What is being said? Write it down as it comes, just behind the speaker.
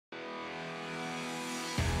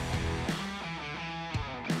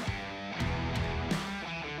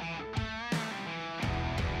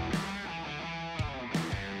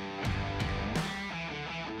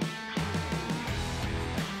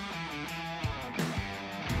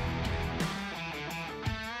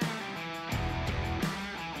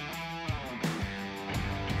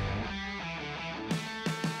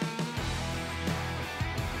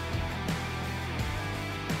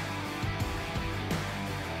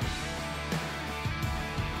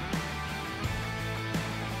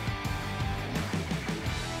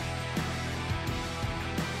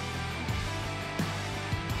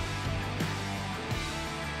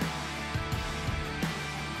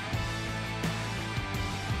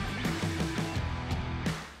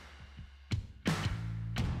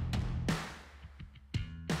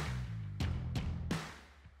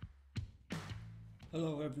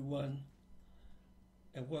Hello everyone,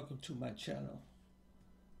 and welcome to my channel.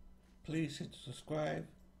 Please hit subscribe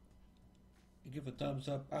and give a thumbs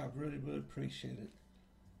up. I really appreciate it.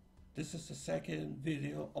 This is the second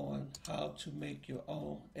video on how to make your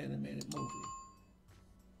own animated movie.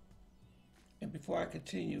 And before I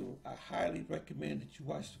continue, I highly recommend that you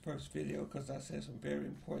watch the first video because I said some very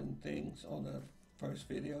important things on the first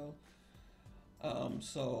video.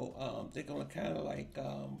 They're going to kind of like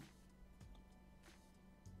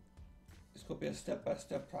it's going to be a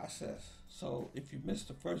step-by-step process. So if you missed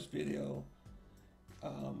the first video,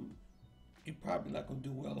 you're probably not going to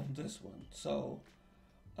do well on this one. So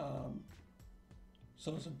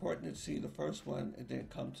it's important to see the first one and then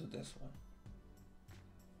come to this one.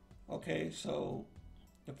 Okay, so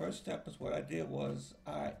the first step is what I did was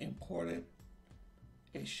I imported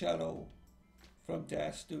a shuttle from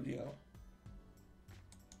Daz Studio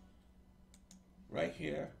right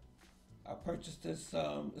here. I purchased this,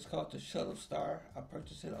 it's called the Shuttle Star. I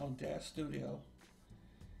purchased it on Daz Studio.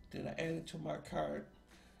 Then I added it to my cart.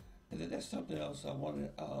 And then there's something else I want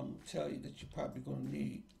to tell you that you're probably going to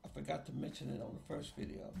need. I forgot to mention it on the first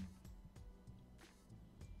video.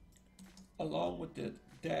 Along with the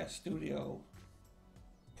Daz Studio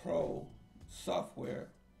Pro software,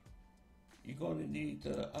 you're going to need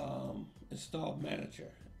the install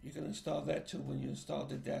manager. You can install that too when you install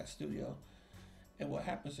the Daz Studio. And what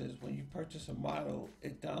happens is when you purchase a model,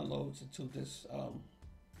 it downloads into this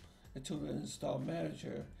into the install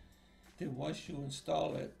manager. Then once you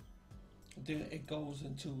install it, then it goes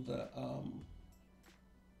into the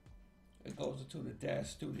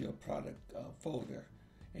Daz Studio product folder.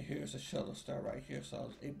 And here's a Shuttle Star right here, so I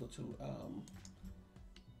was able to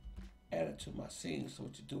add it to my scene. So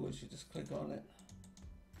what you do is you just click on it,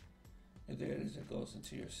 and there it is. It goes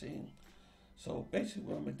into your scene. So basically,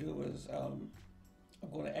 what I'm gonna do is I'm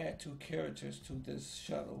going to add 2 characters to this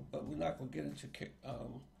shuttle, but we're not going to get into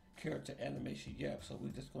character animation yet. So we're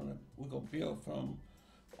gonna build from.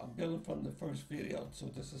 I'm building from the first video, so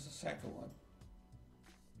this is the second one.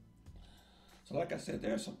 So like I said,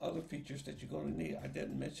 there are some other features that you're going to need. I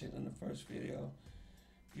didn't mention in the first video.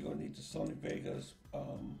 You're going to need the Sony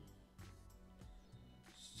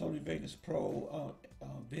Vegas Pro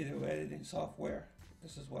video editing software.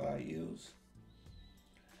 This is what I use.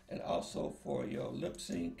 And also for your lip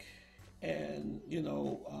sync and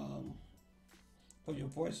for your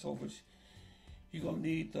voiceovers, you're going to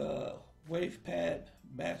need the WavePad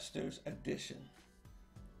Masters Edition.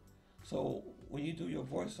 So when you do your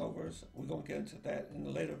voiceovers, we're going to get into that in a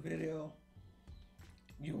later video.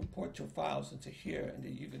 You import your files into here, and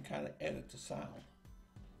then you can kind of edit the sound.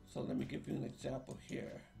 So let me give you an example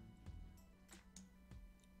here.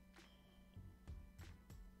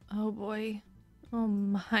 Oh boy. Oh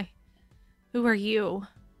my. Who are you?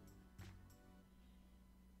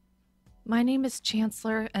 My name is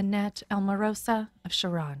Chancellor Annette Elmarosa of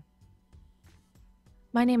Sharon.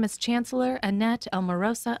 My name is Chancellor Annette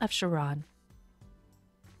Elmarosa of Sharon.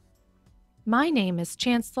 My name is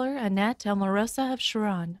Chancellor Annette Elmarosa of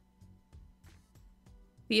Sharon.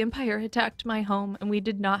 The Empire attacked my home and we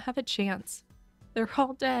did not have a chance. They're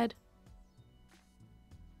all dead.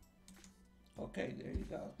 Okay, there you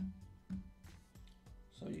go.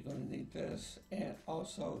 So you're going to need this, and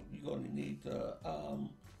also you're going to need the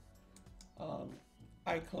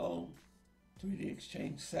iClone 3D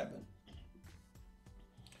Exchange 7.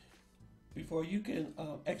 Before you can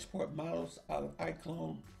export models out of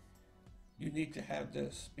iClone, you need to have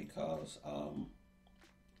this because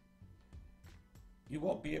you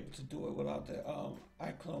won't be able to do it without the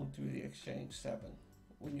iClone 3D Exchange 7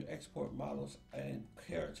 when you export models and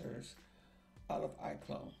characters out of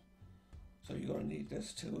iClone. So you're going to need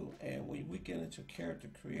this too. And when we get into character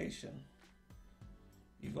creation,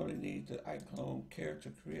 you're going to need the iClone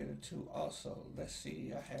Character Creator too also. Let's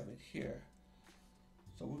see, I have it here.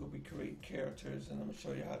 So we're going to be creating characters, and I'm going to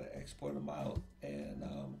show you how to export them out, and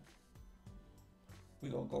we're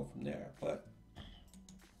going to go from there. But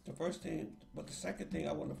the second thing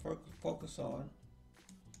I want to focus on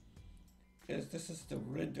is this is the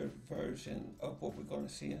rendered version of what we're going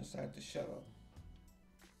to see inside the shuttle.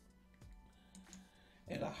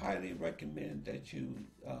 And I highly recommend that you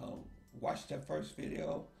watch that first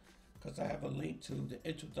video, because I have a link to the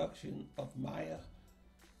introduction of Maya.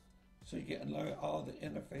 So you can learn all the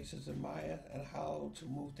interfaces in Maya and how to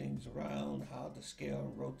move things around, how to scale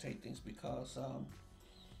and rotate things, because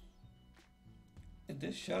in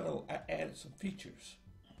this shuttle I added some features.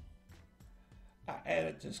 I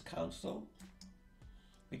added this console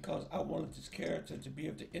because I wanted this character to be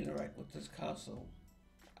able to interact with this console.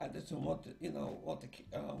 I just don't want to,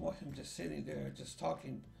 want him just sitting there just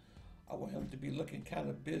talking I want him to be looking kind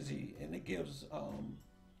of busy, and it gives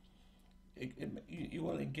you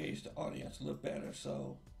want to engage the audience a little better.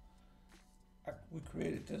 So we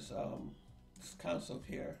created this this console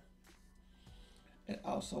here, and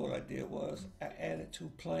also what I did was I added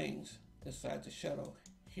 2 planes inside the shuttle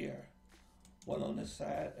here, one on this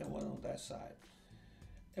side and one on that side.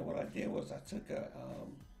 And what I did was I took a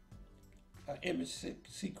image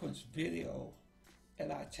sequence video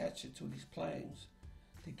and I attached it to these planes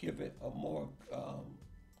to give it a more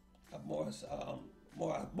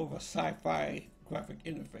of a sci-fi graphic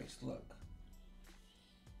interface look.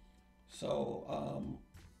 So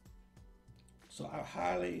so I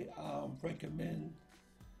highly recommend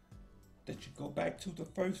that you go back to the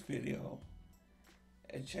first video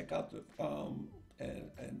and check out the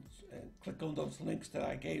and click on those links that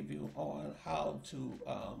I gave you on how to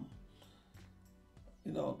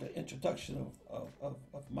you know, the introduction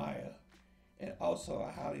of Maya. And also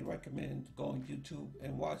I highly recommend going to YouTube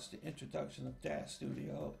and watch the introduction of Daz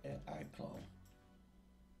Studio and iClone.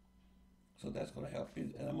 So that's going to help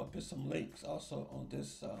you, and I'm going to put some links also on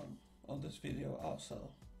this video also.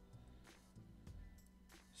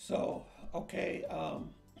 So okay,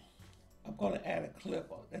 I'm going to add a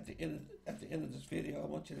clip at the end of this video. I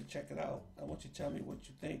want you to check it out. I want you to tell me what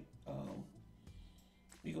you think.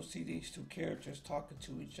 You'll see these 2 characters talking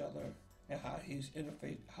to each other and how he's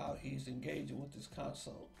engaging with this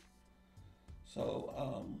console. So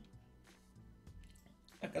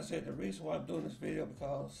like I said, the reason why I'm doing this video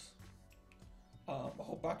because I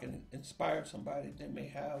hope I can inspire somebody. They may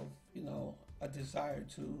have, you know, a desire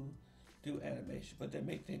to do animation, but they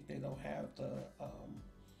may think they don't have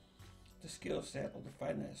the skill set or the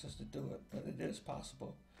finances to do it, but it is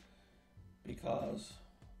possible because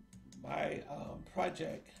my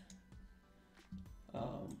project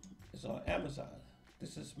is on Amazon.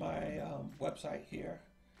 This is my website here.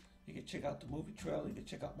 You can check out the movie trailer. You can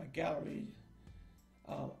check out my gallery,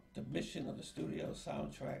 the mission of the studio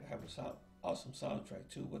soundtrack. I have an awesome soundtrack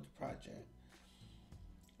too with the project.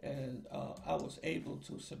 And I was able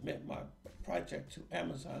to submit my project to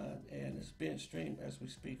Amazon, and it's being streamed as we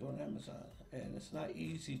speak on Amazon. And it's not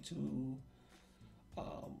easy to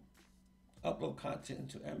upload content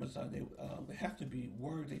into Amazon. They have to be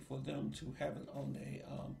worthy for them to have it on the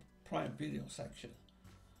Prime Video section.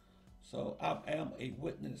 So I am a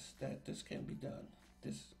witness that this can be done.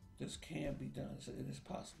 This can be done. So it is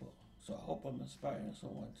possible. So I hope I'm inspiring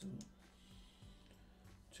someone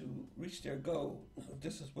to reach their goal if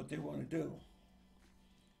this is what they want to do.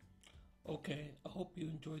 Okay, I hope you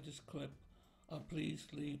enjoyed this clip. Please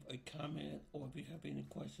leave a comment, or if you have any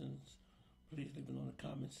questions, please leave it on the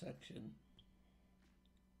comment section.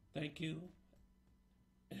 Thank you,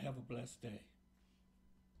 and have a blessed day.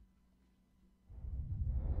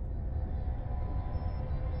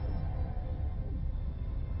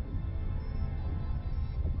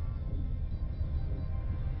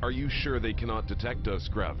 Are you sure they cannot detect us,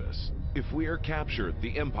 Gravis? If we are captured,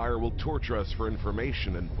 the Empire will torture us for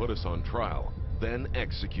information and put us on trial, then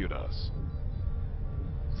execute us.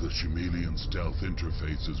 The chameleon stealth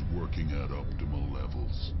interface is working at optimal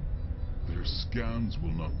levels. Their scans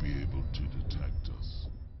will not be able to detect us.